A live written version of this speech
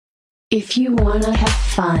If you wanna have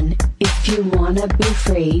fun, if you wanna be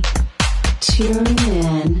free, tune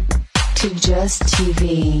in to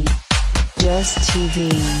JusTV.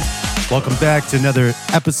 JusTV. Welcome back to another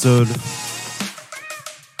episode. Of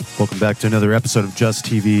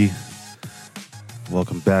JusTV.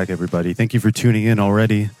 Welcome back, everybody. Thank you for tuning in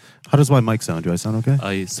already. How does my mic sound? Do I sound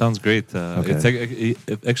okay? It sounds great.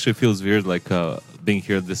 It actually feels weird, like being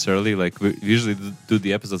here this early. Like we usually do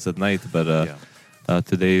the episodes at night, but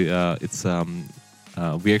today it's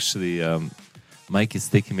we actually Mike is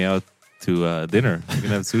taking me out to dinner. We're gonna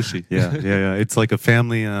have sushi. Yeah. It's like a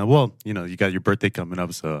family. Well, you know, you got your birthday coming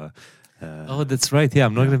up, so. Oh, that's right. Yeah,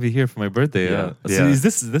 I'm not gonna be here for my birthday. So is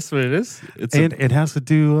this what it is? It has to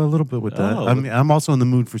do a little bit with that. Oh. I'm also in the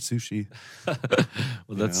mood for sushi.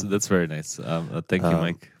 Well, that's very nice. Thank you,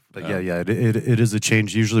 Mike. But it is a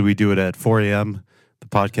change. Usually we do it at 4 a.m. the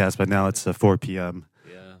podcast, but now it's 4 p.m.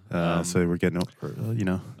 So we're getting,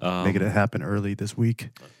 making it happen early this week.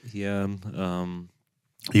 Yeah. Are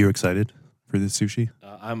you excited for this sushi?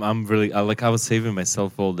 I'm really I was saving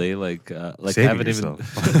myself all day. Like I haven't even.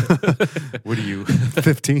 What are you,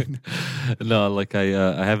 15? No, I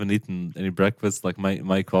haven't eaten any breakfast. Like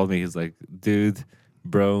Mike called me. He's like, dude,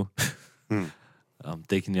 bro, I'm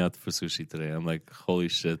taking you out for sushi today. I'm like, holy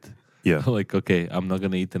shit. Yeah. Like, okay, I'm not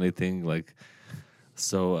gonna eat anything. Like,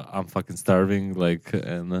 so I'm fucking starving. Like,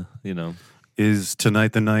 and Is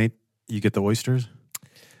tonight the night you get the oysters?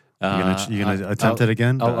 You're gonna attempt it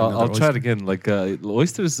again? I'll try it again. Like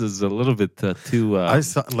oysters is a little bit too. I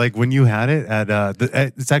saw, like when you had it at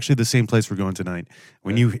it's actually the same place we're going tonight.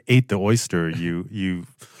 When you ate the oyster, you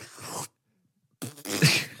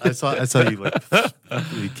I saw you like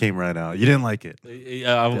you came right out. You didn't like it.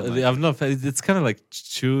 I'm not. It's kind of like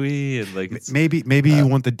chewy and like maybe you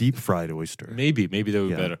want the deep fried oyster. Maybe that would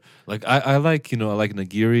be better. Like I like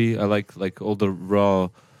nigiri. I like all the raw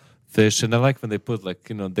fish, and I like when they put they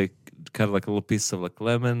kind of like a little piece of like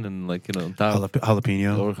lemon and on top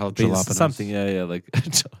jalapeno or jalapeno something. Like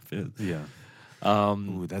yeah.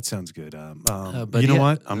 Ooh, that sounds good. But you know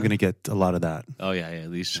what? I'm gonna get a lot of that. Oh yeah.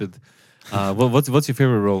 You should. What's your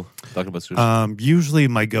favorite roll? Talking about sushi. Usually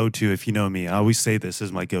my go-to, if you know me, I always say this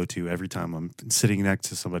is my go-to every time I'm sitting next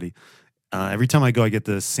to somebody. Every time I go, I get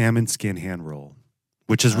the salmon skin hand roll,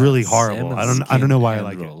 which is really horrible. I don't know why I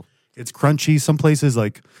like it. It's crunchy. Some places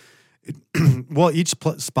each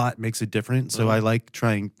spot makes it different. So I like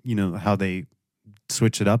trying, how they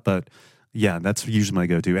switch it up. But yeah, that's usually my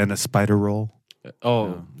go-to. And a spider roll.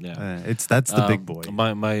 Oh yeah, that's the big boy.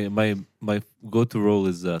 My go-to roll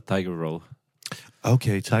is tiger roll.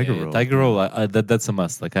 Okay, tiger roll. Tiger roll. That's a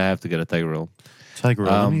must. Like I have to get a tiger roll. Tiger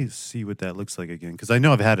roll. Let me see what that looks like again, because I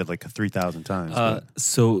know I've had it like 3,000 times. We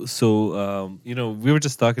were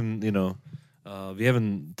just talking. We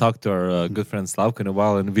haven't talked to our good friend Slavko in a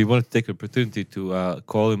while, and we wanted to take the opportunity to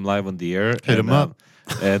call him live on the air. Hit him up.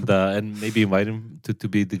 And maybe invite him to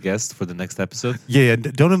be the guest for the next episode. Yeah.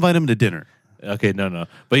 Don't invite him to dinner. Okay, no.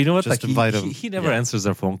 But you know what? Just invite him. He never answers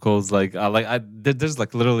our phone calls. There's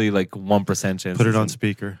literally 1% chance. Put it on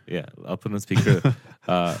speaker. Yeah, I'll put it on speaker.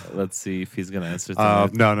 Let's see if he's gonna answer.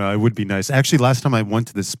 No, it would be nice. Actually, last time I went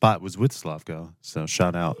to this spot was with Slavko, so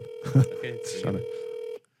shout out. Okay, shout out.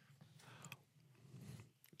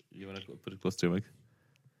 You wanna put it close to your mic?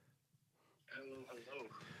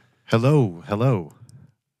 Hello.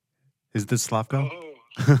 Is this Slavko?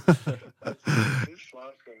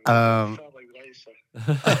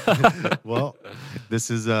 Well, this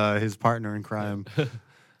is his partner in crime.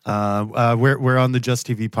 We're on the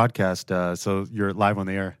JusTV podcast, so you're live on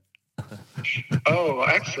the air. Oh,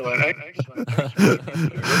 excellent. Let me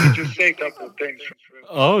just say a couple of things.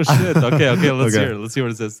 Oh shit! Okay. Let's hear. Let's see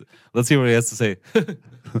what it says. Let's see what he has to say.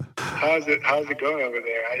 How's it going over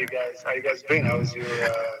there? How you guys been? How was your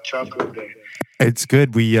chocolate day? It's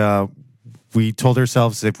good. We told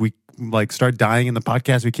ourselves if we start dying in the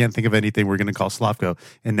podcast, we can't think of anything, we're going to call Slavko.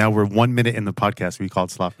 And now we're 1 minute in the podcast, we called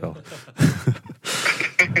Slavko.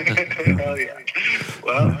 Hell yeah.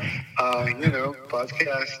 Well,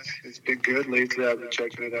 podcast, it's been good lately. I've been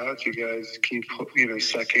checking it out. You guys keep,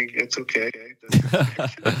 sucking. It's okay.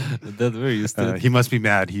 That's very used to it. He must be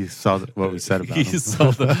mad. He saw what we said about him. He saw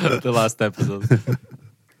the last episode.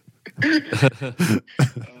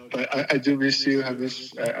 But I do miss you. I want to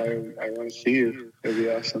see you. It'll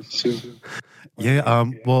be awesome soon. Yeah.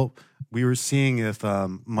 Well, we were seeing if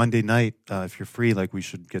Monday night, if you're free, we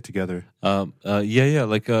should get together. Yeah.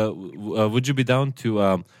 Would you be down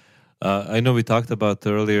to? I know we talked about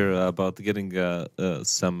earlier about getting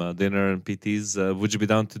some dinner and PTs. Would you be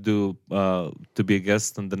down to be a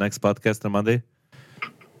guest on the next podcast on Monday?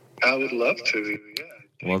 I would love to. Yeah.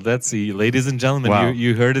 Well, that's ladies and gentlemen. Wow.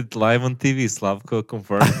 You heard it live on TV. Slavko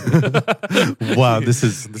confirmed. Wow, this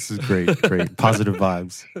is great. Positive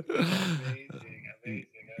vibes.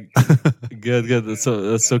 Good.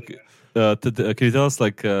 Can you tell us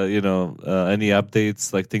any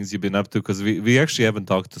updates, like things you've been up to? Because we actually haven't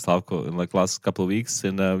talked to Slavko in like last couple of weeks,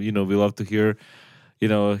 and we love to hear.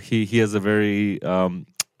 He has a very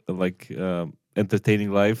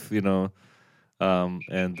entertaining life.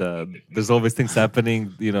 And there's always things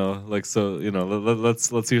happening. Let's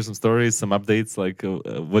hear some stories, some updates. Like,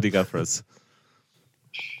 what do you got for us?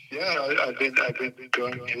 Yeah, I've been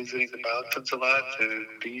going visiting the mountains a lot and the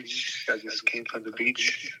beach. I just came from the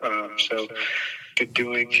beach, so been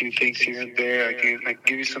doing a few things here and there. I can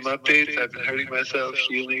give you some updates. I've been hurting myself,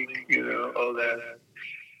 healing, all that.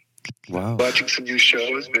 Wow. Watching some new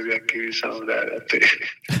shows. Maybe I can give you some of that update.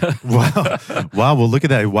 Wow. Well, look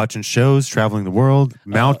at that. Watching shows, traveling the world,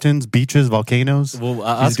 mountains, beaches, volcanoes.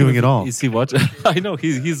 Well, he's doing it all. Is he watching? I know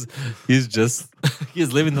he's just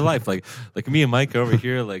he's living the life. Like me and Mike over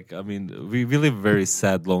here. Like, I mean, we live a very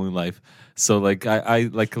sad, lonely life. So like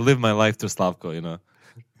I like live my life through Slavko.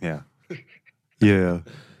 Yeah. Yeah.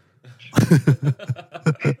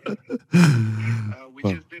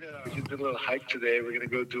 We just did a little hike today. We're gonna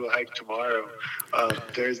go do a hike tomorrow.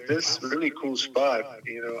 There's this really cool spot.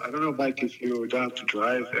 I don't know, Mike, if you were down to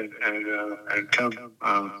drive and come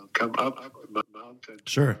up the mountain.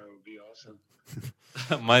 Sure. It would be awesome.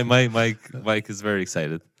 Mike is very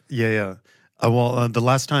excited. Yeah. Well, the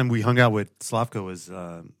last time we hung out with Slavko was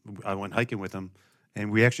I went hiking with him,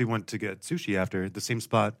 and we actually went to get sushi after the same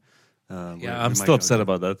spot. I'm still upset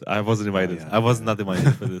about that. I wasn't invited. Yeah. I was not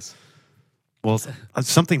invited for this. Well,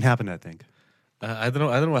 something happened, I think. I don't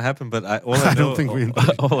know what happened, but I don't think we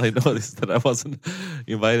invited. All I know is that I wasn't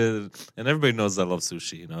invited, and everybody knows I love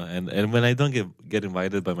sushi, And when I don't get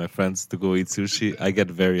invited by my friends to go eat sushi, I get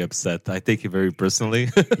very upset. I take it very personally.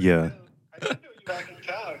 Yeah. I didn't know you were back in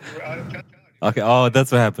town. You were out of town. Okay. Oh,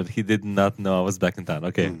 that's what happened. He did not know I was back in town.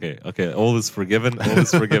 Okay. All is forgiven. Positive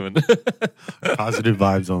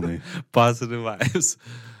vibes only. Positive vibes.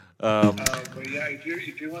 But yeah,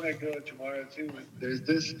 if you want to go tomorrow too, there's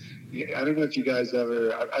this. I don't know if you guys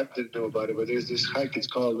ever. I didn't know about it, but there's this hike. It's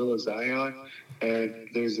called Little Zion, and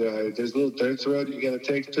there's a little dirt road you got to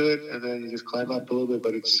take to it, and then you just climb up a little bit.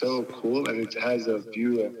 But it's so cool, and it has a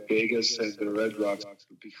view of Vegas and the Red Rocks.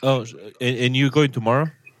 Oh, and you going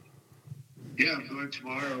tomorrow? Yeah, I'm going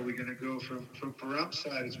tomorrow. We're gonna go from Pahrump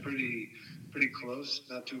side. It's pretty close,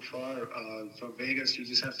 not too far. From Vegas, you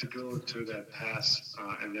just have to go to that pass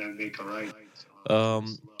and then make a right.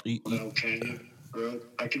 Little Canyon Road.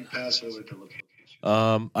 I can pass over the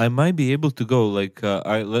location. I might be able to go. Like,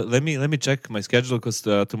 let me check my schedule because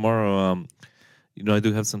tomorrow, I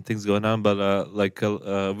do have some things going on. But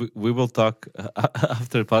we will talk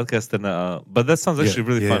after the podcast. And but that sounds actually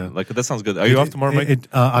really fun. Like, that sounds good. Are you off tomorrow, Mike?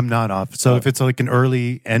 I'm not off. So if it's like an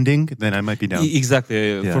early ending, then I might be down.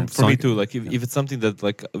 Exactly. For me too. Like, if it's something that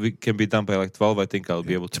like we can be done by like 12, I think I'll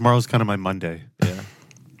be able to. Tomorrow's kind of my Monday. Yeah.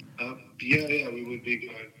 Yeah, we would be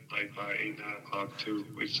going like by 8, 9 o'clock too.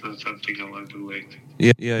 It's not something I want to do late.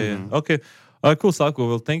 Yeah. Mm-hmm. Okay. Cool, Slavko.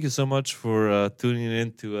 Well, thank you so much for tuning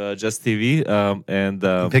in to JusTV and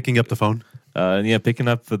picking up the phone. Picking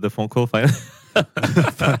up the phone call finally.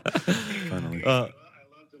 Finally. I love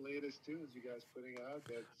the latest tunes you guys putting out.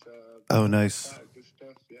 Oh, nice. Good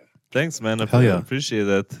stuff. Yeah. Thanks, man. I appreciate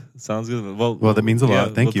that. Sounds good. Well, that means a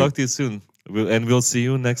lot. Thank you. We'll talk to you soon. We'll see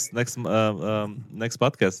you next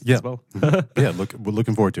podcast as well. Yeah, we're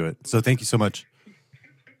looking forward to it. So thank you so much.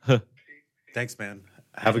 Thanks, man.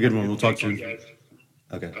 Have a good one. We'll talk soon.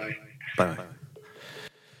 Okay. Bye.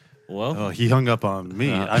 Well, he hung up on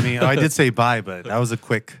me. I mean, I did say bye, but that was a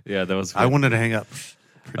quick. Yeah, that was. I wanted to hang up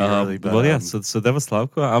pretty early. But, so that was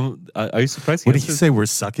Slavko. Are you surprised? What did he say? We're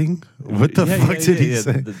sucking? What the fuck did he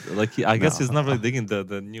say? I guess he's not really digging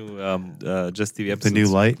the new JusTV episodes. The new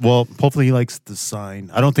light. Well, hopefully he likes the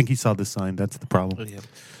sign. I don't think he saw the sign. That's the problem. Yeah.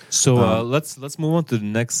 So let's move on to the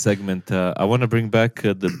next segment. I want to bring back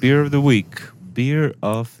the beer of the week. Beer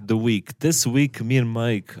of the week. This week, me and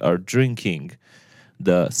Mike are drinking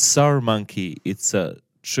the Sour Monkey. It's a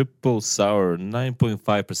triple sour,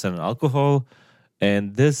 9.5% alcohol,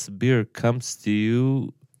 and this beer comes to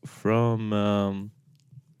you from.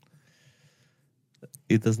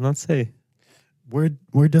 It does not say. Where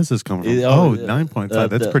does this come from? 9.5.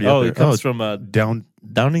 That's pretty up there. It comes from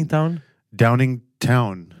Downingtown,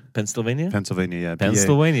 Pennsylvania. Pennsylvania.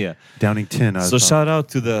 Downington. So shout out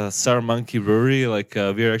to the Sour Monkey Brewery. Like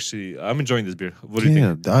we're actually, I'm enjoying this beer. What do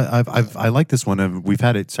you think? I like this one. We've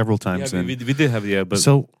had it several times. Yeah, we did have but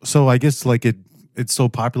so I guess like it's so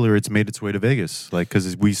popular. It's made its way to Vegas, like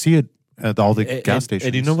because we see it at all the gas stations.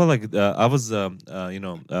 And you know what? Like I was,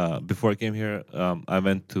 before I came here, I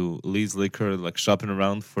went to Lee's Liquor, like shopping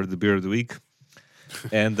around for the beer of the week,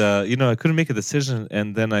 and I couldn't make a decision.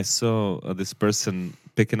 And then I saw this person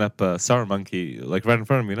picking up a Sour Monkey, like right in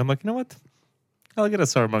front of me, and I'm like, you know what? I'll get a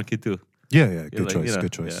Sour Monkey too. Yeah, good choice,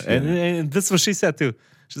 good choice. Yeah. And this is what she said too.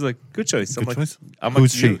 She's like, good choice. Good choice? I'm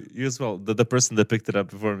Who's like, she? you as well. The person that picked it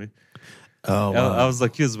up before me. Oh, wow. I was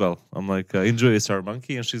like, you as well. I'm like, enjoy your Sour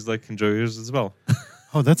Monkey. And she's like, enjoy yours as well.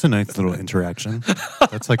 Oh, that's a nice little interaction.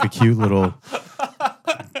 That's like a cute little...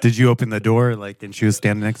 Did you open the door and she was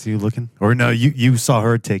standing next to you looking? Or no, you saw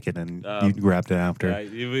her take it and you grabbed it after? Yeah,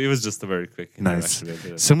 it was just a very quick nice.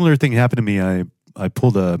 interaction. Similar thing happened to me. I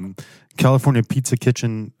pulled a California Pizza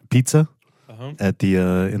Kitchen pizza at the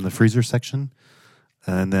in the freezer section.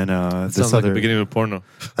 And then this sounds other like the beginning of a porno.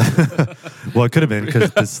 Well, it could have been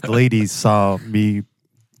because this lady saw me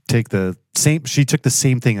take the same. She took the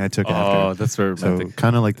same thing I took after. Oh, that's very romantic. So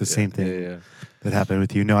kind of like the same thing that happened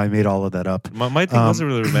with you. No, I made all of that up. My thing wasn't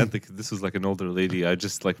really romantic. This was like an older lady. I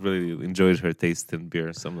just like really enjoyed her taste in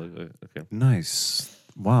beer. So I'm like, okay, nice.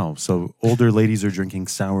 Wow. So older ladies are drinking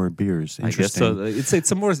sour beers. Interesting. I guess so.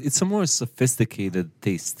 It's a more sophisticated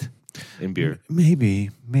taste in beer. Maybe.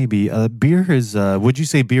 Beer is. Would you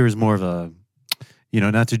say beer is more of a,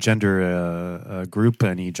 not to gender group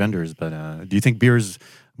any genders, but do you think beer is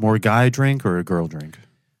more a guy drink or a girl drink?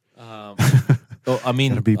 I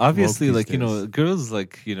mean, obviously, girls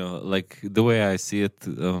like the way I see it.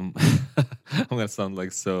 I'm gonna sound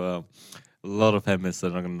like so. A lot of feminists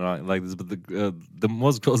are not gonna like this, but the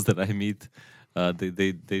most girls that I meet,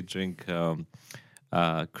 they drink.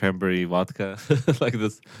 Cranberry vodka, like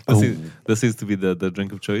this. This seems to be the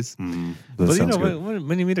drink of choice. But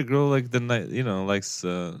when you meet a girl like likes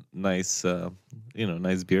nice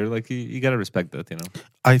beer, like you gotta respect that.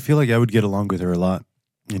 I feel like I would get along with her a lot.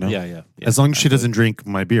 Yeah. As long as she doesn't drink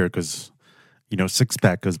my beer, because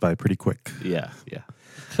 6-pack goes by pretty quick. Yeah. You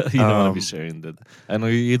don't want to be sharing that. I know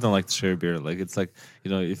you don't like to share beer. Like it's like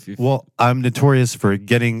if well, I'm notorious for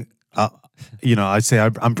getting. I say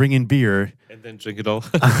I'm bringing beer. And then drink it all.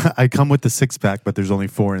 I come with the 6-pack, but there's only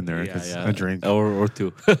 4 in there because I drink. Or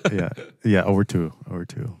 2. yeah, over 2.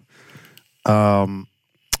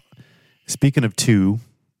 Speaking of 2,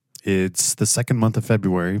 it's the second month of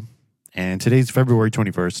February, and today's February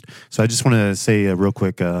 21st. So I just want to say real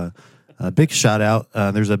quick, a big shout out.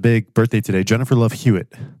 There's a big birthday today, Jennifer Love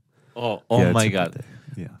Hewitt. Oh my God. Birthday.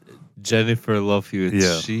 Yeah. Jennifer Love Hewitt.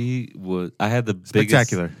 Yeah. She was. I had the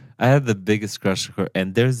spectacular. I had the biggest crush on her,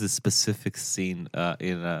 and there's this specific scene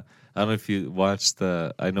in. I don't know if you watched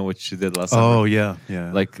I Know What You Did Last Summer. Oh yeah.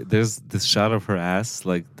 Like there's this shot of her ass,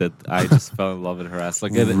 like that. I just fell in love with her ass.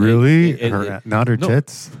 Like really, not her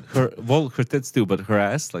tits. Her tits too, but her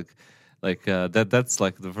ass, like That's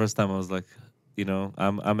like the first time I was like,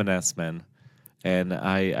 I'm an ass man, and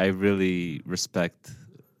I really respect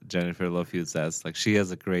Jennifer Love Hewitt's ass. Like she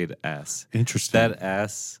has a great ass. Interesting. That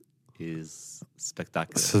ass is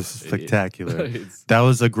spectacular. Spectacular. That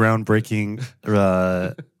was a groundbreaking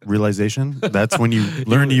realization. That's when you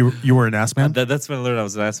learned you were an ass man. That's when I learned I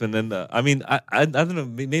was an ass man. And I don't know.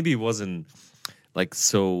 Maybe it wasn't like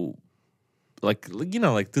so, like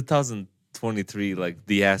 2023. Like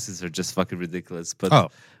the asses are just fucking ridiculous.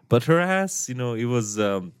 But her ass, it was.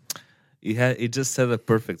 It just had a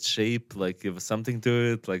perfect shape. Like it was something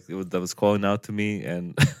to it. Like that was calling out to me,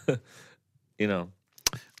 and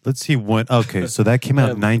Let's see what. Okay, so that came out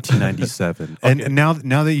in 1997, okay. And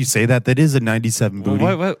now that you say that is a 97 booty.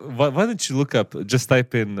 Why don't you look up? Just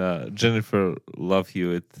type in Jennifer Love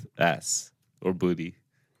Hewitt ass or booty.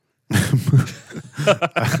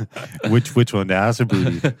 Which one, the ass or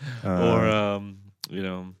booty? Or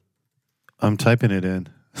I'm typing it in,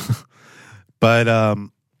 but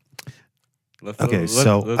okay.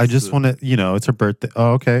 So I just want to, it's her birthday.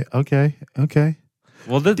 Oh, okay.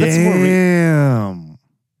 Well, that's damn.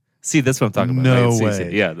 See, that's what I'm talking about. No right?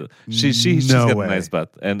 way. See. Yeah, she's got a nice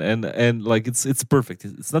butt, and like it's perfect.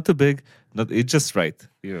 It's not too big, it's just right.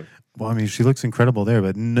 Well, I mean, she looks incredible there,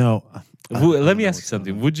 but no. Let me ask you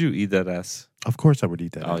something. Would you eat that ass? Of course, I would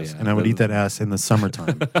eat that ass, yeah. And I would eat that ass in the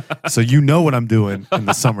summertime. So you know what I'm doing in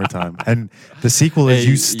the summertime, and the sequel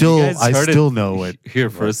is I still know it.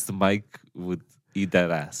 Here first, Mike would eat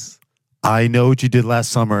that ass. I know what you did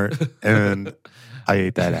last summer, and I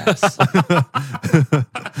ate that ass.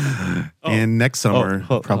 And next summer,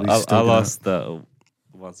 probably still. I lost 1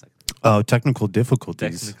 second. Oh, technical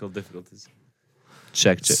difficulties.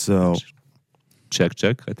 Check. So,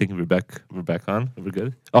 check. I think we're back. We're back on. We're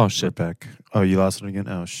good. Oh shit. We're back. Oh, you lost it again.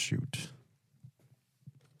 Oh shoot.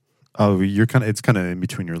 Oh, it's kind of in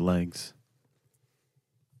between your legs.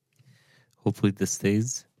 Hopefully this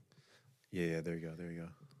stays. Yeah, there you go.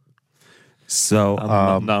 So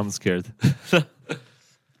now I'm scared.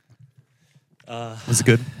 was it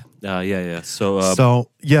good? Yeah. So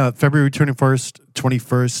February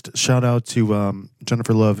 21st. Shout out to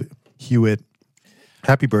Jennifer Love Hewitt.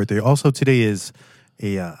 Happy birthday. Also, today is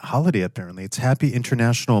a holiday, apparently. It's Happy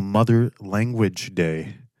International Mother Language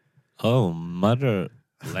Day. Oh, mother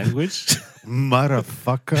language?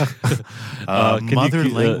 Motherfucker. Mother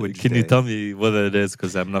Language Day. Can you tell me what it is?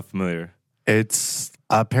 Because I'm not familiar. It's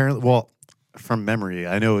apparently, from memory,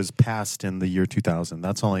 I know it was passed in the year 2000.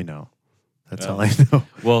 That's all I know. That's all I know.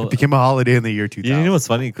 Well, it became a holiday in the year 2000. You know what's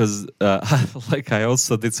funny? Because I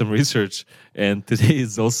also did some research, and today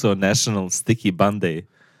is also National Sticky Bun Day.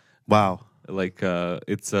 Wow.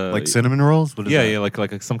 It's like cinnamon rolls? What is that? Yeah,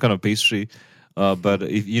 like some kind of pastry. But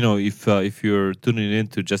if you're tuning in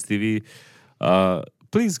to JusTV,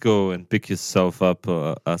 please go and pick yourself up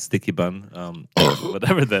a sticky bun,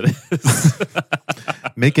 whatever that is.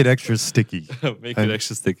 Make it extra sticky. It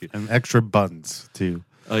extra sticky. And extra buns, too.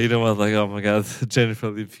 You know what? Like, oh my God,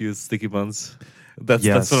 Jennifer infused sticky buns. That's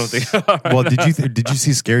what I'm thinking. Well, did you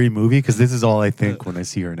see Scary Movie? Because this is all I think when I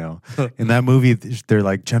see her now. In that movie, they're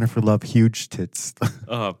like Jennifer Love huge tits.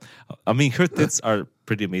 I mean, her tits are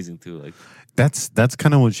pretty amazing too. Like that's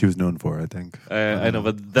kind of what she was known for, I think. I know,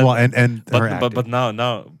 but but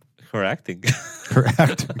now her acting, her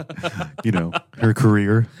acting, her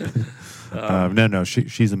career. No,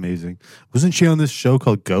 she's amazing. Wasn't she on this show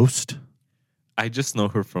called Ghost? I just know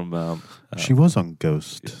her from. She was on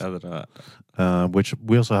Ghost. I don't know. Which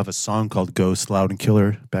we also have a song called Ghost, Loud and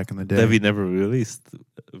Killer back in the day. That we never released.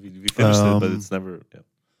 We finished it, but it's never. Yeah.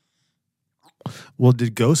 Well,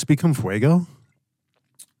 did Ghost become Fuego?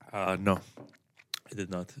 No, I did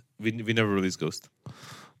not. We never released Ghost.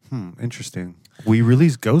 Interesting. We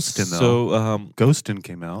released Ghostin' though. So Ghostin'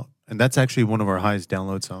 came out. And that's actually one of our highest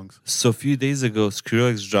download songs. So a few days ago,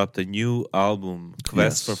 Skrillex dropped a new album,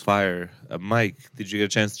 Quest for Fire. Mike, did you get a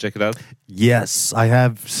chance to check it out? Yes, I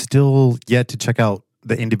have still yet to check out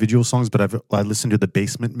the individual songs, but I listened to the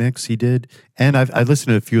basement mix he did, and I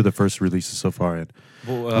listened to a few of the first releases so far, and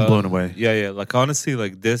I'm blown away. Yeah. Like honestly,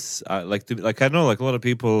 like this, I know like a lot of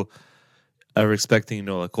people are expecting,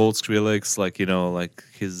 like old Skrillex, like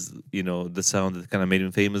his, the sound that kind of made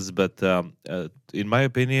him famous. But in my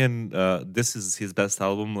opinion, this is his best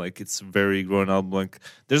album. Like it's a very grown album. Like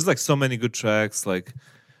there's like so many good tracks. Like,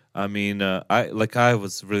 I mean, I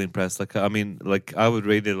was really impressed. Like, I mean, like I would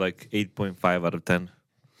rate it like 8.5 out of 10.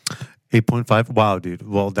 8.5? Wow, dude.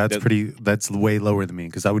 Well, that's way lower than me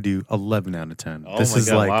because I would do 11 out of 10. Oh this my is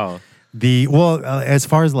God, like wow. As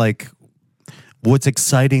far as like what's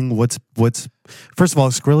exciting, what's first of all,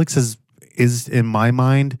 Skrillex is in my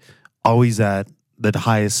mind always at the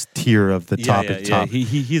highest tier of the top. Yeah.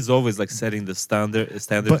 He's always like setting the standards.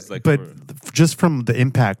 But just from the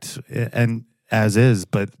impact and as is,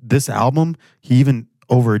 but this album he even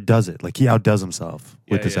overdoes it. Like he outdoes himself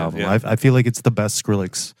with this album. Yeah. I feel like it's the best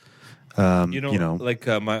Skrillex. Like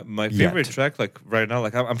my favorite track, like right now,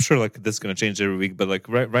 like I'm sure like this is gonna change every week, but like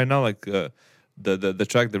right now, like the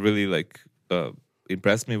track that really like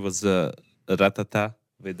impressed me was Ratata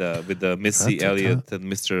with the Missy Elliott and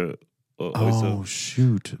Mr. Oh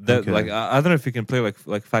shoot! That okay. Like I don't know if you can play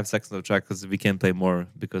like 5 seconds of the track because we can't play more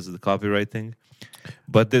because of the copyright thing.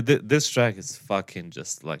 But this track is fucking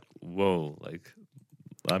just like whoa! Like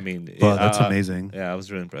I mean, that's amazing. Yeah, I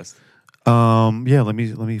was really impressed. Yeah. Let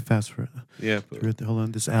me fast forward. Yeah. Hold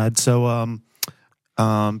on, this ad. So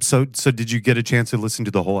so did you get a chance to listen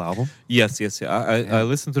to the whole album? Yes. I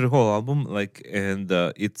listened to the whole album, like, and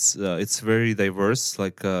it's very diverse.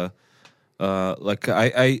 Like I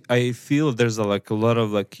feel there's a lot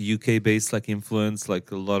of like UK based like influence,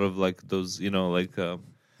 like a lot of like those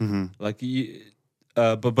but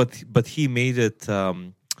he made it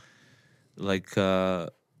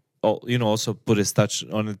also put his touch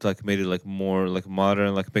on it, like made it like more like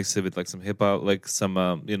modern, like mixed it with like some hip hop, like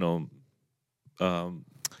some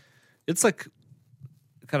it's like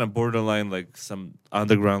kind of borderline like some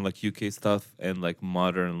underground like UK stuff and like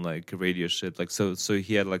modern like radio shit. Like so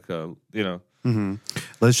he had like a Mm-hmm.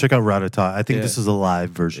 Let's check out Ratata. I think this is a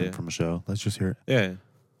live version from a show. Let's just hear it. Yeah.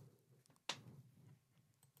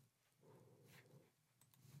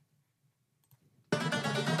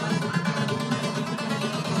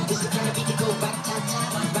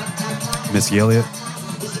 Missy Elliott. Oh,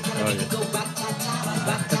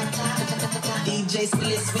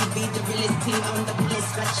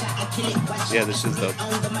 yeah, this is dope.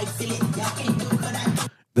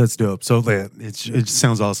 That's dope. So it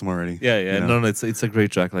sounds awesome already. Yeah, you know? no, it's a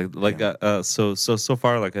great track. So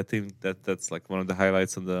far, like I think that's like one of the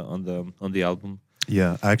highlights on the album.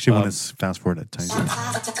 Yeah, I actually want to fast forward at times.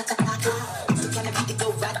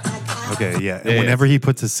 Okay, yeah. And whenever he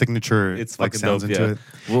puts his signature, it's like sounds dope, into it.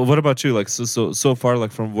 Well, what about you? Like so far,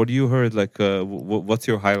 like from what you heard, like what's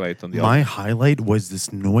your highlight on the album? My highlight was this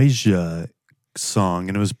Noisia song,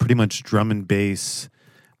 and it was pretty much drum and bass.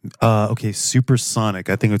 Okay, Supersonic.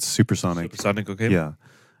 I think it's Supersonic. Supersonic, okay. Yeah.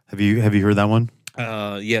 Have you heard that one?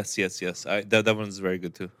 Yes. That one's very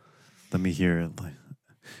good too. Let me hear it.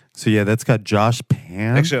 So yeah, that's got Josh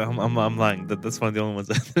Pan. Actually, I'm lying. That's one of the only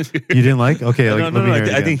ones I didn't hear. You didn't like? Okay, no, let me hear it I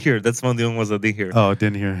again. didn't hear. That's one of the only ones I didn't hear. Oh,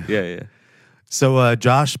 didn't hear. Yeah. So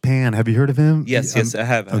Josh Pan, have you heard of him? Yes, I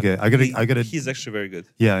have. Okay, I gotta. He's actually very good.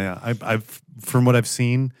 Yeah. I've from what I've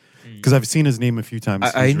seen, because I've seen his name a few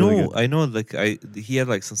times. I know. Really I know. Like he had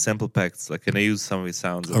like some sample packs, like, and I used some of his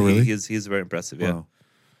sounds. Oh, really? He's very impressive. Yeah. Wow.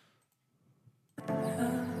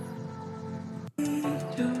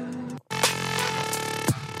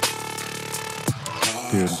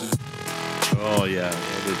 Dude. Oh yeah.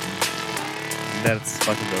 That's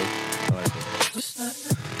fucking dope. I like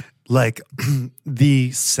it. Like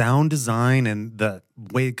the sound design and the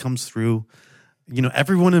way it comes through. You know,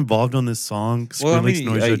 everyone involved on this song. Well, I Skrillex, mean,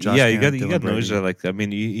 Noisia, Josh you Pan, got Dylan Brady. Noisia. Like, I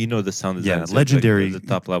mean, you know the sound design. Yeah, is, legendary. Like, the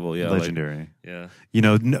top level. Yeah, legendary. Like, yeah. You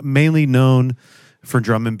know, mainly known for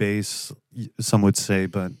drum and bass, some would say,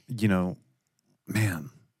 but you know, man,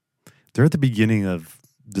 they're at the beginning of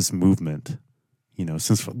this movement. You know,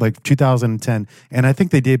 since like 2010, and I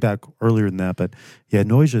think they date back earlier than that. But yeah,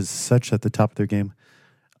 Noisia is such at the top of their game.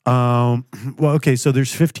 Well, okay, so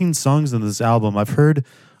there's 15 songs in this album. I've heard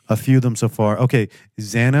a few of them so far. Okay,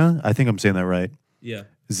 Xana, I think I'm saying that right. Yeah.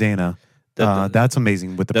 Xana. That's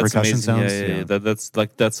amazing with the percussion amazing. sounds. Yeah.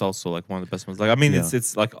 That's also like one of the best ones. Like, I mean,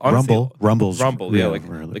 it's like honestly, Rumble. Yeah,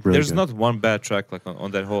 really there's good. not one bad track like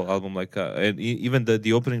on that whole album. Like, and even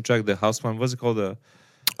the opening track, the house one, what's it called?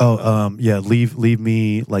 Yeah, leave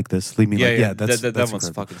me like this. Leave me like that's that that's one's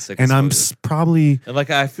incredible. fucking sick. And I'm probably and like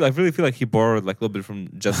I really feel like he borrowed like a little bit from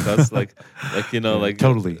Just Cause, like you know, like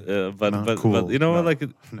totally. But cool. but you know No. like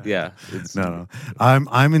yeah, it's, no.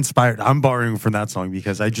 I'm inspired. I'm borrowing from that song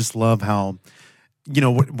because I just love how, you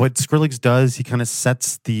know, what Skrillex does. He kind of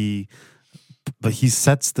sets the he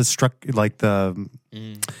sets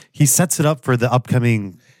it up for the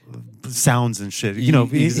upcoming sounds and shit. You know,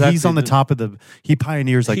 exactly. he's on the top of he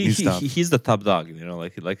pioneers like new stuff. He's the top dog, you know,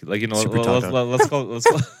 like you know. Super top dog. Let's call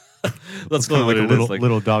let's call it like what a it is, like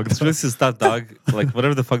little dog. Skrillex is top dog, like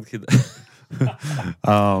whatever the fuck he.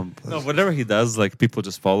 No, whatever he does, like people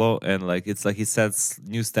just follow, and like it's like he sets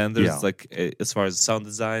new standards, like as far as sound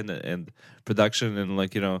design and production, and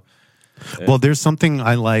like, you know. Well, there's something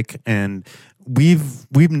I like, and we've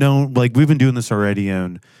known, like, we've been doing this already,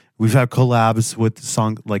 and we've had collabs with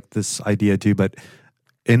song like this idea too. But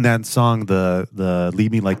in that song, the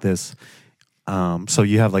 "Leave Me Like This," so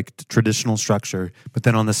you have like traditional structure, but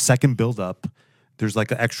then on the second build up, there's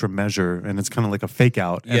like an extra measure, and it's kind of like a fake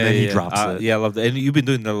out, and then he drops it. Yeah, I love that, and you've been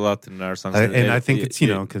doing that a lot in our songs. I think it's, you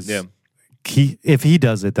know, because if he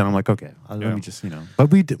does it, then I'm like, okay, let me just, you know.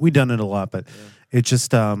 But we done it a lot, but it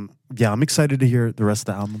just I'm excited to hear the rest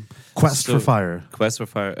of the album. Quest for Fire.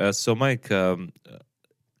 So Mike, I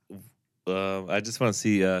just want to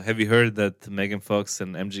see. Have you heard that Megan Fox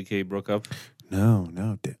and MGK broke up? No.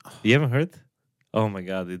 You haven't heard? Oh my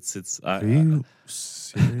God, it's. Are you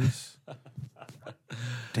serious?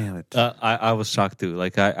 Damn it! I was shocked too.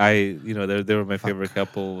 Like I you know, they were my favorite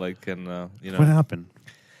couple. Like, and you know, what happened?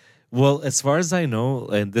 Well, as far as I know,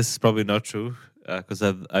 and this is probably not true because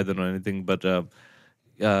I don't know anything, but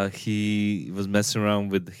he was messing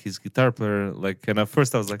around with his guitar player. Like, and at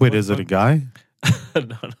first I was like, wait, is it a guy?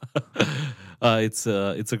 No. It's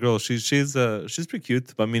a girl. She's pretty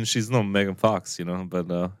cute. I mean, she's no Megan Fox, you know, but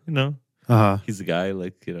you know, he's a guy.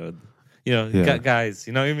 Like, you know, guys.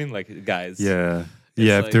 You know what I mean? Like, guys. Yeah. It's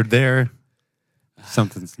if like, they're there,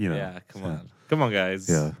 something's, you know. Yeah, come on, guys.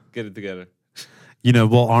 Yeah, get it together. You know,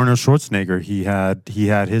 well, Arnold Schwarzenegger, he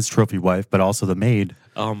had his trophy wife, but also the maid.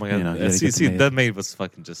 Oh my God! You know, see, that maid was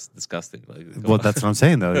fucking just disgusting. Like, well, that's what I'm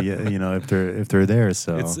saying, though. Yeah, you know, if they're there,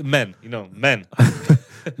 so it's men. You know, men.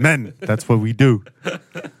 Men. That's what we do.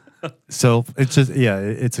 So it's just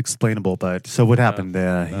it's explainable. But so what happened?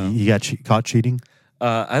 He got caught cheating.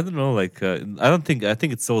 I don't know. Like, I think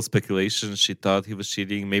it's all speculation. She thought he was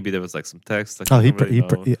cheating. Maybe there was like some text. Like, he I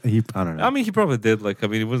don't know. I mean, he probably did. Like, I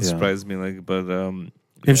mean, it wouldn't surprise me. Like, but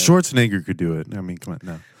if Schwarzenegger could do it, I mean, come on,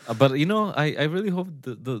 no. But you know, I really hope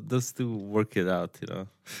those two work it out. You know.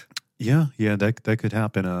 Yeah, that could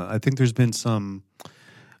happen. I think there's been some.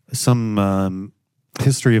 some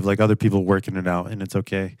history of like other people working it out, and it's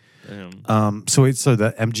okay. So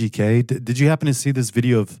the MGK. Did you happen to see this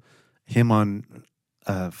video of him on?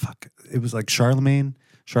 It was like Charlemagne's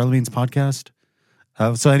podcast.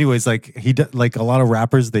 So, anyways, like like a lot of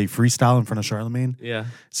rappers, they freestyle in front of Charlemagne. Yeah.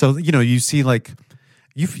 So you see like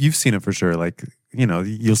you've seen it for sure. Like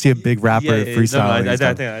you'll see a big rapper freestyling. No, I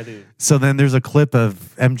think I do. So then there's a clip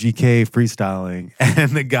of MGK freestyling,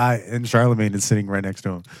 and the guy and Charlemagne is sitting right next to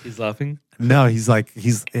him. He's laughing. No,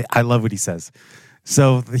 I love what he says.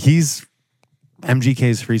 So MGK's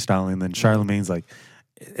freestyling, and then Charlemagne's like,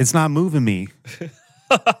 "It's not moving me.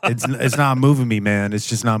 It's not moving me, man. It's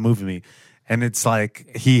just not moving me." And it's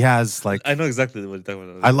like he has like I know exactly what you're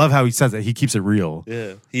talking about. I love how he says it. He keeps it real.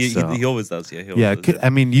 Yeah, he always does. Yeah, I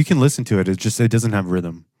mean, you can listen to it. It doesn't have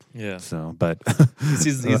rhythm. Yeah. So, but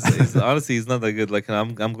he's honestly he's not that good. Like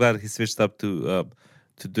I'm glad he switched up to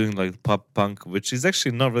doing like pop punk, which he's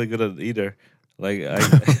actually not really good at either. Like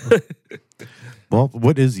well,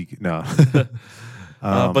 what is he? No.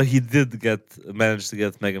 But he did manage to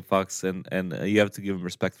get Megan Fox, and you have to give him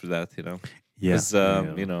respect for that. Yeah. Because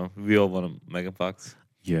we all want a Megan Fox.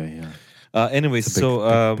 Yeah. Anyway,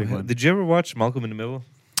 so did you ever watch Malcolm in the Middle?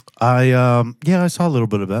 I saw a little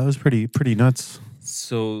bit of that. It was pretty nuts.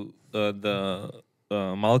 So the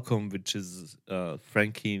Malcolm, which is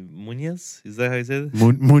Frankie Muniz, is that how you say it?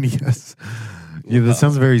 Muniz. Yeah, that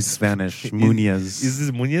sounds very Spanish. Muniz. Is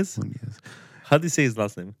this Muniz? Muniz. How do you say his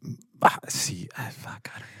last name? Fuck,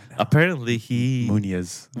 I don't know. Apparently he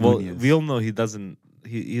Muniz. Well, Muniz. we all know he doesn't.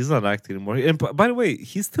 He's not acting anymore. And by the way,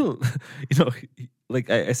 he's still, like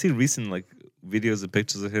I see recent like videos and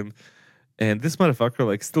pictures of him, and this motherfucker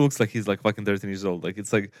like still looks like he's like fucking 13 years old. Like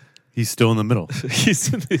it's like he's still in the middle. he's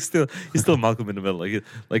still Malcolm in the Middle.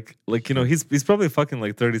 He's probably fucking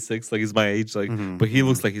like 36. Like he's my age. Like, but he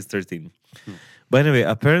looks like he's 13. But anyway,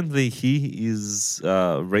 apparently he is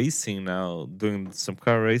racing now, doing some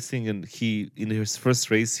car racing, and in his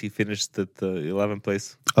first race he finished at the 11th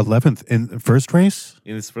place. 11th in the first race?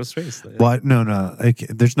 In his first race. Yeah. What? No.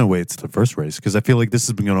 There's no way it's the first race because I feel like this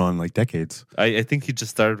has been going on like decades. I think he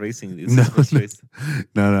just started racing. It's his first race.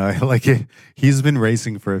 No. Like he's been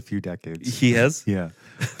racing for a few decades. He has? Yeah.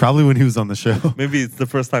 Probably when he was on the show. Maybe it's the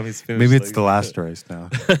first time he's finished. Maybe it's the last race now.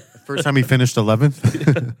 First time he finished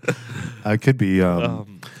 11th? I could be.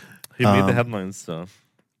 He made the headlines. So.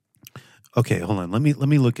 Okay, hold on. Let me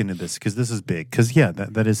look into this because this is big. Because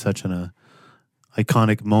that is such an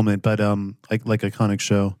iconic moment, but like iconic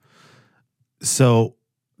show. So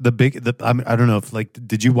I don't know if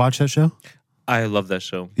did you watch that show? I love that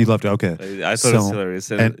show. You loved it. Okay, I thought it was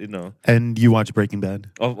hilarious, and you watch Breaking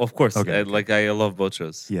Bad? Of course. Okay. I love both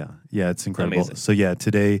shows. Yeah, it's incredible. Amazing. So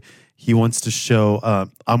today he wants to show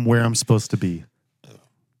I'm where I'm supposed to be.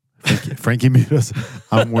 Frankie Muniz,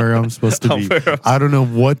 I'm where I'm supposed to be. I don't know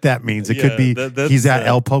what that means. It could be he's at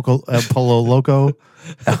El Polo Loco.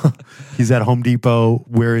 He's at Home Depot.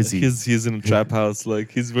 Where is he? He's in a trap house.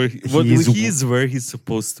 Like he's where he's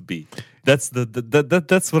supposed to be. That's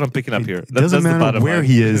that's what I'm picking up here. It doesn't matter where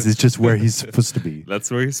he is. It's just where he's supposed to be.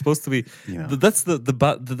 That's where he's supposed to be. Yeah. That's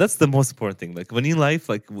the most important thing. Like when in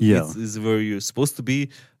life, is where you're supposed to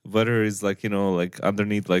be. Whether it's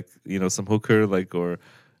underneath some hooker or.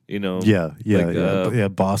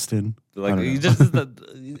 Boston. Like you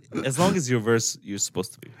as long as you're where you're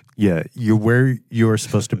supposed to be. Yeah, you're where you're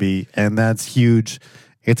supposed to be, and that's huge.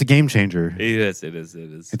 It's a game changer. It is.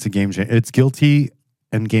 It's a game changer. It's guilty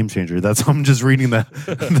and game changer. That's I'm just reading the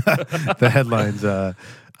headlines. I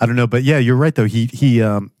don't know, but yeah, you're right though. He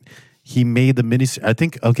made the mini. I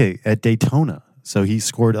think at Daytona. So he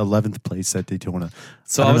scored 11th place at Daytona.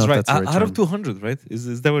 So I was right. Out of 200, right?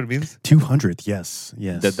 Is that what it means? 200, yes.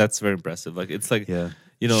 That's very impressive. Like it's like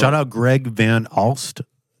Shout out Greg Van Alst,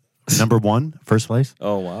 number 1, first place.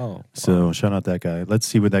 Oh wow! So shout out that guy. Let's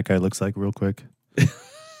see what that guy looks like real quick.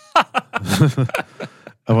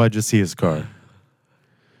 I just see his car.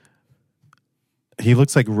 He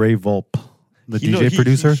looks like Ray Volp, the DJ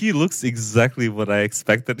producer. He looks exactly what I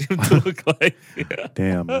expected him to look like. Yeah.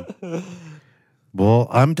 Damn. Well,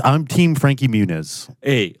 I'm Team Frankie Muniz.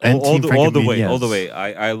 Hey, all the way.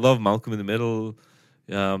 I love Malcolm in the Middle.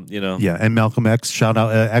 Yeah, and Malcolm X. Shout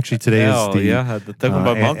out. Actually, today is talking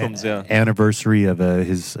about Malcolm's anniversary of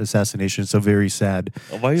his assassination. So very sad.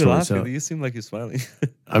 Why are you laughing? So, you seem like you're smiling.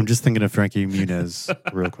 I'm just thinking of Frankie Muniz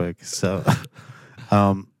real quick. So,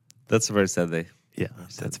 that's a very sad day. Yeah,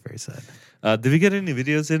 that's very sad. Did we get any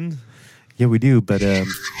videos in? Yeah, we do, but we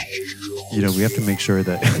have to make sure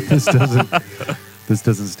that this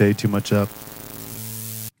doesn't stay too much up.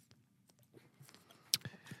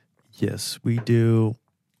 Yes, we do.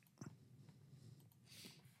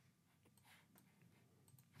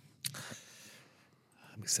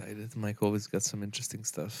 excited. Mike always got some interesting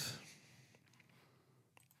stuff.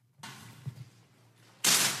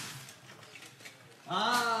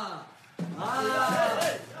 Oh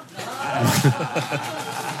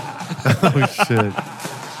shit!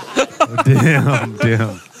 Damn!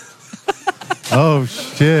 Oh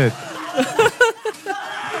shit!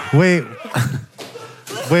 Wait!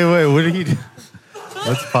 What did he do?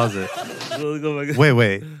 Let's pause it.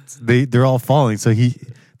 Wait! They're all falling. So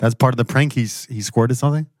that's part of the prank. He squirted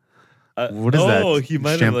something. What is that? Oh, he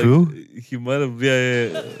might shampoo? He might have.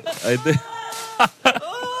 Yeah. I did.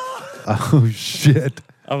 Oh shit!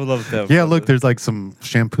 I would love that. Yeah, look, there's like some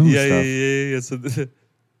shampoo stuff. Yeah. So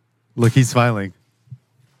look, he's smiling.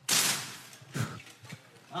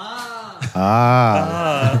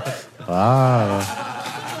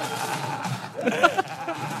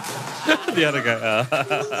 the other guy.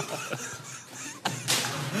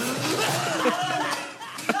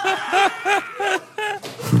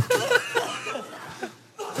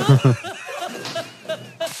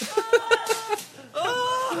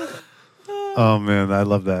 Oh man, I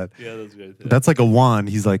love that. Yeah, that's great. Yeah. That's like a wand.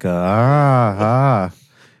 He's like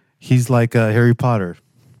He's like Harry Potter.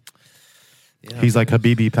 Yeah, he's like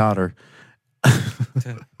Habibi powder.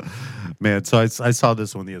 Man, so I saw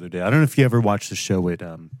this one the other day. I don't know if you ever watched the show with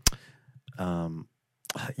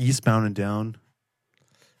Eastbound and Down.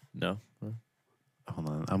 No. Hold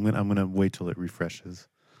on, I'm gonna wait till it refreshes.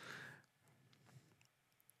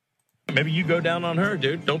 Maybe you go down on her,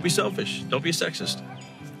 dude. Don't be selfish. Don't be a sexist.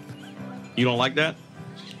 You don't like that?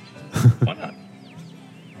 Why not?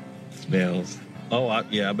 Smells. Oh,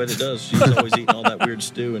 yeah, I bet it does. She's always eating all that weird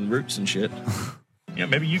stew and roots and shit. Yeah,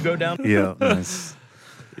 maybe you go down. Yeah, nice.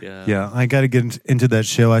 Yeah, I got to get into that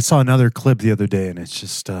show. I saw another clip the other day, and it's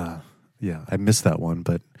just, I missed that one,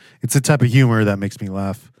 but it's the type of humor that makes me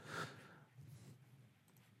laugh.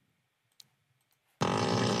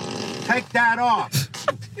 Take that off.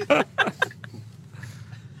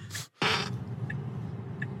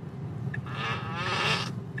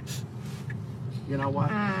 You know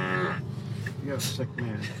what? You're a sick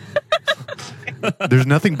man. There's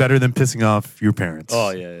nothing better than pissing off your parents. Oh,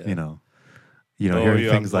 yeah. You know, hearing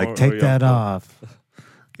things like, take that off.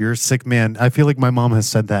 You're a sick man. I feel like my mom has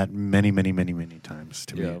said that many, many, many, many times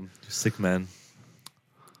to me. Yeah, sick man.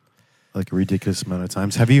 Like a ridiculous amount of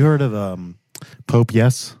times. Have you heard of Pope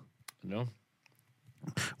Yes? No.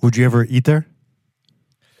 Would you ever eat there?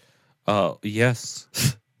 Yes.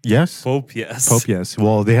 Yes? Pope Yes. Pope Yes.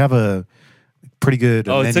 Well, they have a pretty good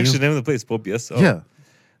menu. It's actually the name of the place, Pope Yes. Oh. Yeah.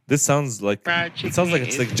 This sounds like it sounds like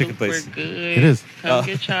it's like a chicken place. Good. It is. Come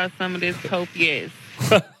get y'all some of this Pope Yes.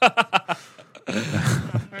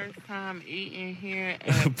 First time eating here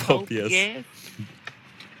at Pope Yes.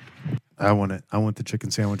 I want it. I want the chicken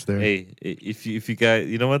sandwich there. Hey, if you guys,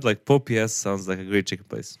 you know what? Like Pope Yes sounds like a great chicken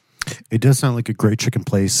place. It does sound like a great chicken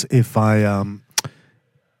place. If I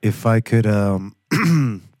could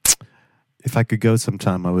if I could go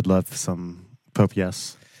sometime, I would love some Pope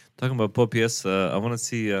Yes. Talking about Pope Yes, I want to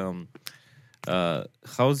see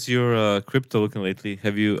how's your crypto looking lately?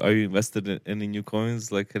 Are you invested in any new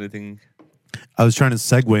coins? Like anything? I was trying to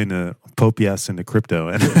segue into Pope Yes into crypto,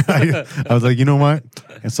 and I was like, you know what?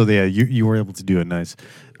 And so you were able to do it. Nice.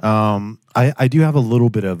 I do have a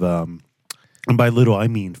little bit of and by little I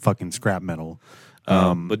mean fucking scrap metal.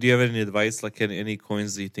 But do you have any advice, like any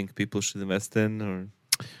coins that you think people should invest in, or?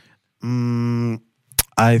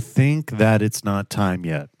 I think that it's not time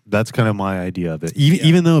yet. That's kind of my idea of it.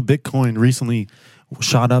 Even though Bitcoin recently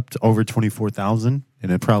shot up to over 24,000,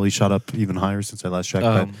 and it probably shot up even higher since I last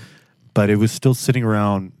checked, but it was still sitting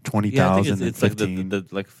around 20,000 it's like the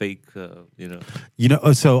like fake, So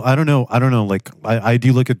I don't know. Like I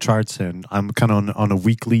do look at charts, and I'm kind of on a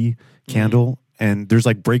weekly candle, and there's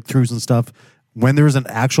like breakthroughs and stuff. When there's an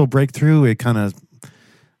actual breakthrough, it kind of,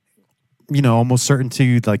 almost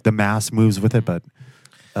certainty, like the mass moves with it, but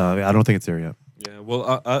I don't think it's there yet. Yeah,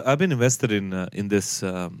 well, I've been invested in this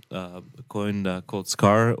coin called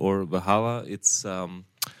Scar or Valhalla. It's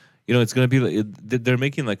it's gonna be they're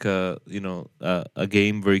making like a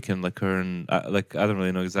game where you can like earn I don't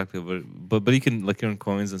really know exactly, but you can like earn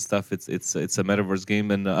coins and stuff. It's a metaverse game,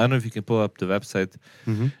 and I don't know if you can pull up the website,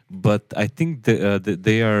 but I think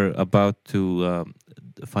they are about to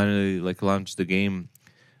finally like launch the game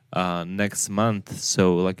next month.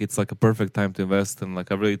 So like it's like a perfect time to invest, and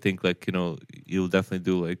like I really think like you'll definitely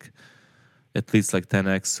do like at least like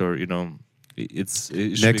 10x or it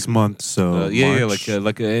next month. So March.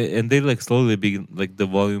 And they like slowly be like the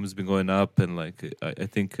volume's been going up, and like I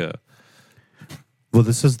think well,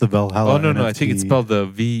 this is the Valhalla. Oh no, NFT. I think it's spelled the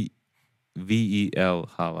VEL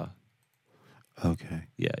Hala. Okay.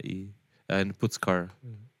 Yeah, and put Scar.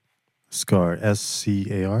 Scar,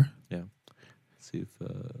 SCAR. Yeah. See if.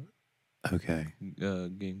 Okay.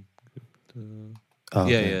 Game.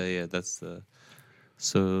 Okay. Yeah. That's.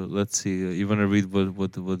 So let's see. You want to read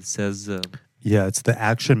what it says? Yeah, it's the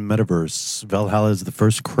action metaverse. Valhalla is the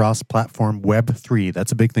first cross-platform Web3.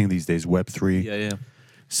 That's a big thing these days. Web3. Yeah.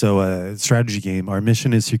 So, strategy game. Our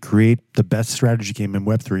mission is to create the best strategy game in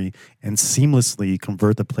Web3 and seamlessly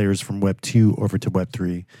convert the players from Web2 over to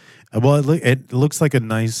Web3. Well, it looks like a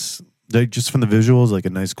nice, just from the visuals, like a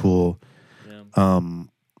nice, cool, shooting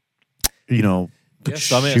game. I guess.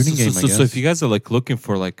 So if you guys are like looking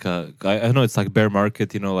for like, I know it's like bear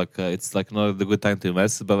market, like it's like not the good time to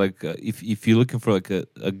invest, but like if you're looking for like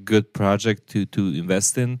a good project to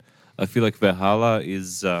invest in, I feel like Valhalla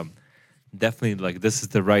is. Definitely, like this is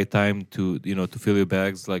the right time to to fill your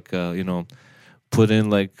bags. Like put in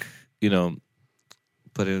like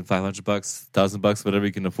put in $500, $1,000, whatever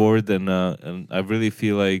you can afford. And I really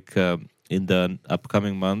feel like in the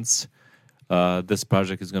upcoming months, this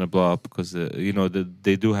project is gonna blow up because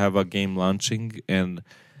they do have a game launching and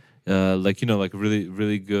like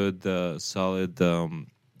really good solid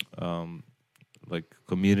like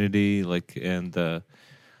community and.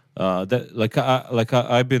 I've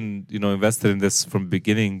been invested in this from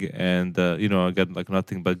beginning and I got like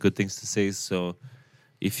nothing but good things to say. So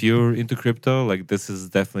if you're into crypto, like this is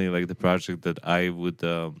definitely like the project that I would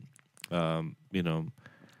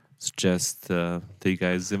suggest to you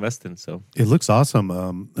guys invest in. So it looks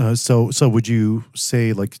awesome. So would you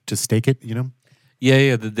say like to stake it?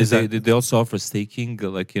 Yeah. They also offer staking,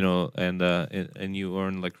 like and you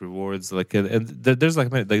earn like rewards, like and there's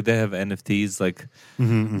like they have NFTs, like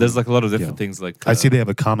there's like a lot of different things. Like I see they have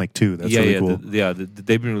a comic too. That's really cool.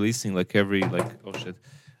 They've been releasing like every like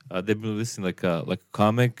they've been releasing like a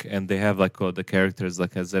comic, and they have like the characters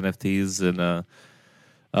like as NFTs and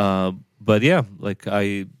but yeah, like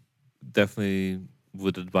I definitely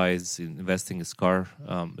would advise investing in Scar,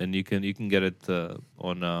 and you can get it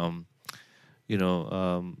on.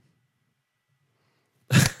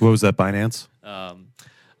 What was that, Binance?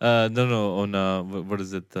 No, on what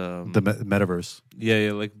is it? The metaverse.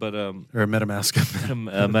 Yeah, like but or MetaMask.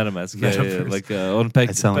 MetaMask. Yeah, like on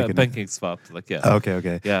PancakeSwap. Like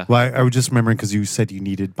Okay. Yeah. Well, I was just remembering because you said you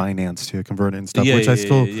needed Binance to convert it and stuff, which I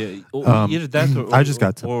still. Either that or I just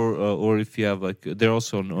got to. Or if you have like they're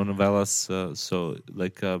also on Avalas, so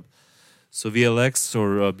like. So VLX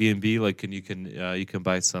or BNB, like, and you can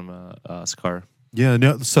buy some Scar. Yeah,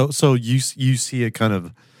 no. So you see it kind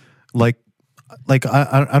of like I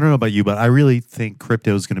don't know about you, but I really think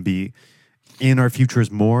crypto is going to be in our futures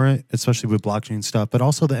more, especially with blockchain stuff, but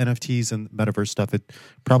also the NFTs and metaverse stuff. It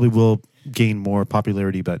probably will gain more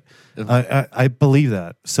popularity, but I believe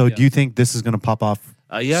that. So do you think this is going to pop off?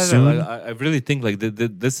 Soon? I really think like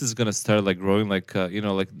this is gonna start like growing, like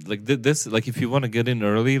this, like if you want to get in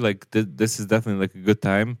early, like this is definitely like a good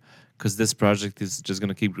time because this project is just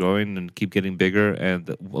gonna keep growing and keep getting bigger,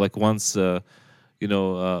 and like once the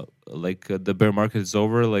bear market is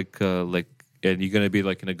over, like and you're gonna be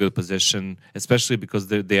like in a good position, especially because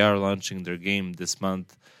they are launching their game this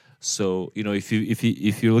month. So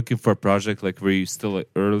if you're looking for a project like where you're still like,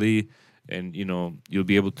 early, and you'll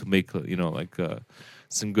be able to make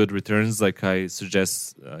some good returns, like I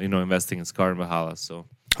suggest investing in Scar and Valhalla. So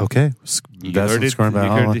okay, you heard it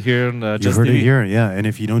here on JusTV. You heard it here, yeah. And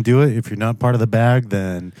if you don't do it, if you're not part of the bag,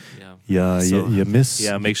 then you miss.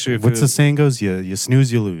 Yeah, make sure. What's the saying goes? You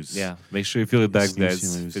snooze, you lose. Yeah, make sure you fill your bags,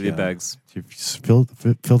 guys. Fill your bags. Fill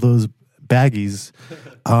those baggies.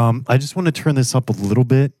 I just want to turn this up a little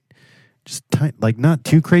bit, just like not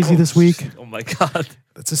too crazy this week. Oh my God.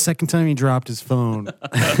 That's the second time he dropped his phone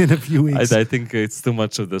in a few weeks. I think it's too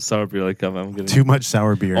much of the sour beer. Like I'm getting too much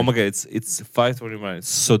sour beer. Oh my God, it's 5:29.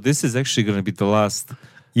 So this is actually going to be the last.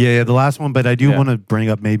 Yeah, the last one. But I do want to bring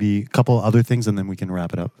up maybe a couple other things, and then we can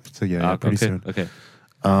wrap it up. So pretty soon. Okay.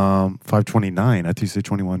 5:29. I think you said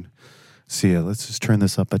 21. So yeah, let's just turn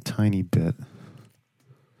this up a tiny bit.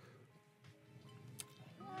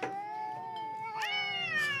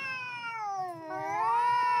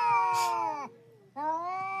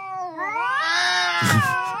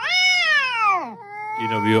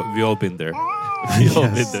 We all been there. We all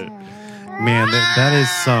been there. Man, that is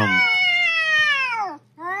some.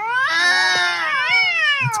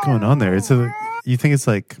 What's going on there? You think it's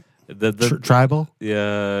like tribal?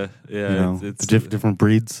 Yeah. It's different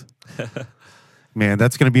breeds. Man,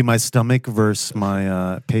 that's gonna be my stomach versus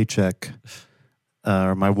my paycheck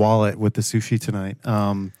or my wallet with the sushi tonight.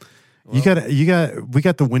 We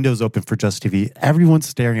got the windows open for JusTV. Everyone's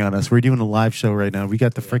staring at us. We're doing a live show right now. We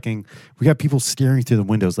got people staring through the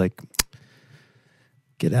windows like,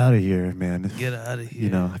 Get out of here, man. Get out of here.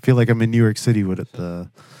 You know, I feel like I'm in New York City with the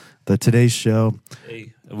Today's Show.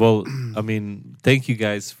 Hey, well, I mean, thank you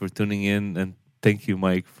guys for tuning in, and thank you,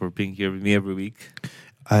 Mike, for being here with me every week.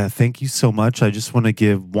 Thank you so much. I just want to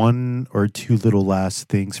give one or two little last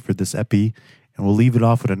things for this epi, and we'll leave it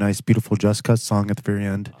off with a nice, beautiful Just Cut song at the very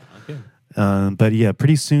end. Okay. But yeah,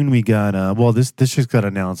 pretty soon we got, this just got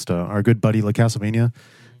announced, our good buddy La Castlevania.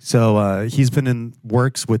 So he's been in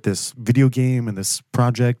works with this video game and this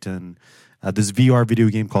project and this VR video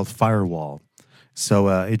game called Firewall. So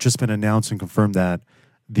it's just been announced and confirmed that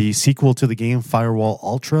the sequel to the game, Firewall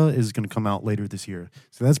Ultra, is going to come out later this year.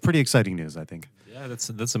 So that's pretty exciting news, I think. Yeah, that's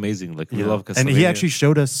amazing. Like, we love Castlevania. And he actually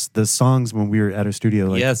showed us the songs when we were at our studio.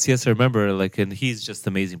 Like, yes, I remember. Like, and he's just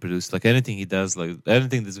amazing producer. Like, anything he does, like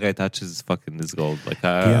anything this guy touches, is fucking is gold. Like,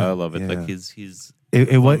 I love it. Like, he's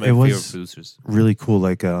it was producers. Really cool.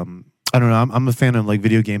 Like, I don't know. I'm a fan of like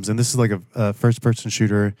video games, and this is like a first person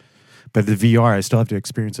shooter. But the VR, I still have to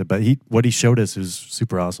experience it. But what he showed us was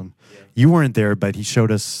super awesome. Yeah. You weren't there, but he showed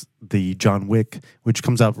us the John Wick, which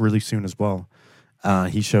comes out really soon as well.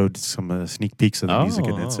 He showed some sneak peeks of the music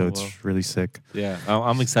in it, so it's really sick. Yeah,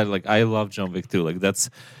 I'm excited. Like, I love John Wick too. Like, that's,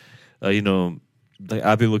 like,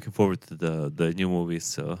 I've been looking forward to the new movies.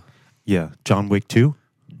 So yeah, John Wick 2?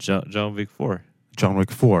 John Wick 4. John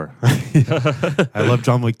Wick 4. I love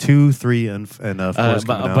John Wick 2, 3, and 4 is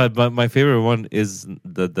coming out. But my favorite one is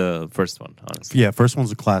the first one, honestly. Yeah, first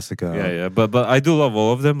one's a classic. But I do love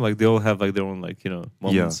all of them. Like, they all have like their own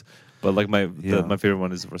moments. Yeah. But like my favorite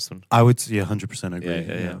one is the first one. I would 100%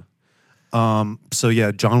 agree. So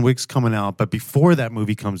yeah, John Wick's coming out, but before that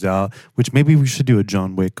movie comes out, which maybe we should do a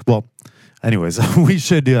John Wick. Well, anyways, we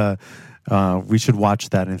should watch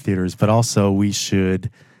that in theaters, but also we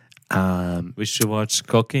should watch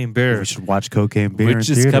Cocaine Bear. We should watch Cocaine Bear, which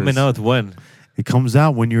is coming out when? It comes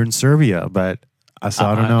out when you're in Serbia, but I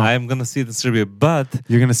don't know. I'm gonna see it in Serbia, but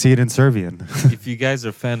you're gonna see it in Serbian. If you guys are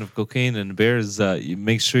a fan of Cocaine and Bears, you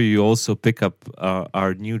make sure you also pick up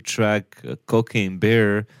our new track, Cocaine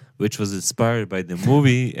Bear, which was inspired by the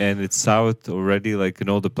movie, and it's out already, like, in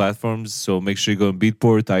all the platforms. So make sure you go on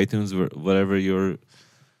Beatport, iTunes, whatever you're.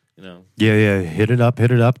 Yeah, hit it up.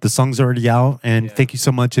 The song's already out, and thank you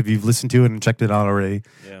so much if you've listened to it and checked it out already.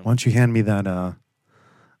 Yeah. Why don't you hand me that?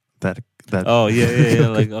 Oh yeah.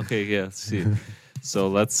 Like, okay, yeah. See, so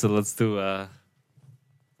let's do. All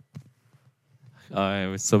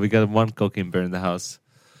right, so we got one Cocaine Bear in the house.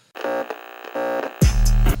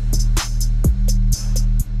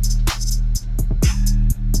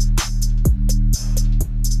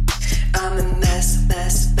 I'm a mess.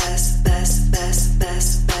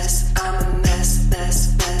 I'm a mess. I'm a mess.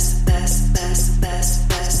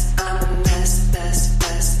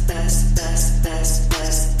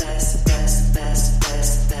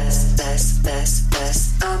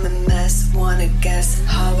 I'm a mess. Wanna guess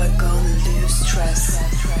how I gonna lose stress?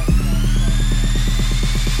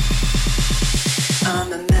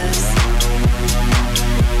 I'm a mess.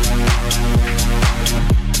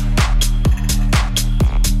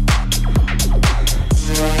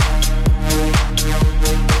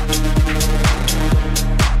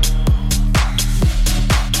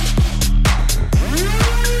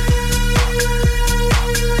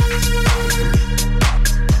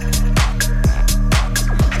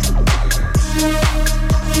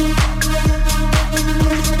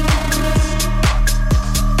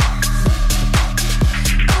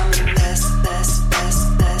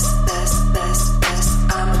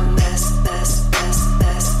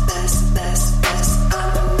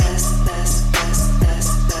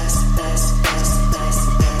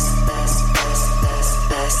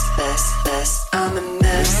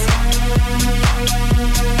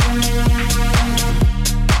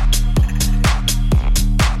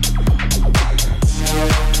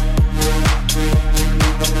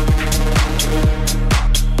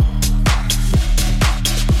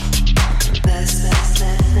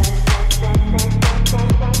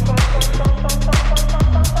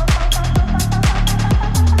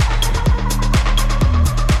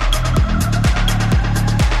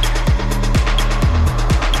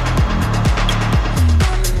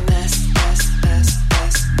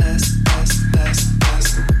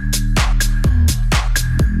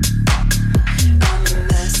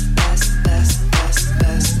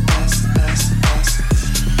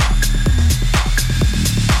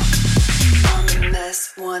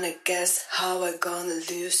 Wanna guess how I gonna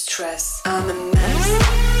lose stress? I'm a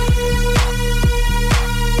mess.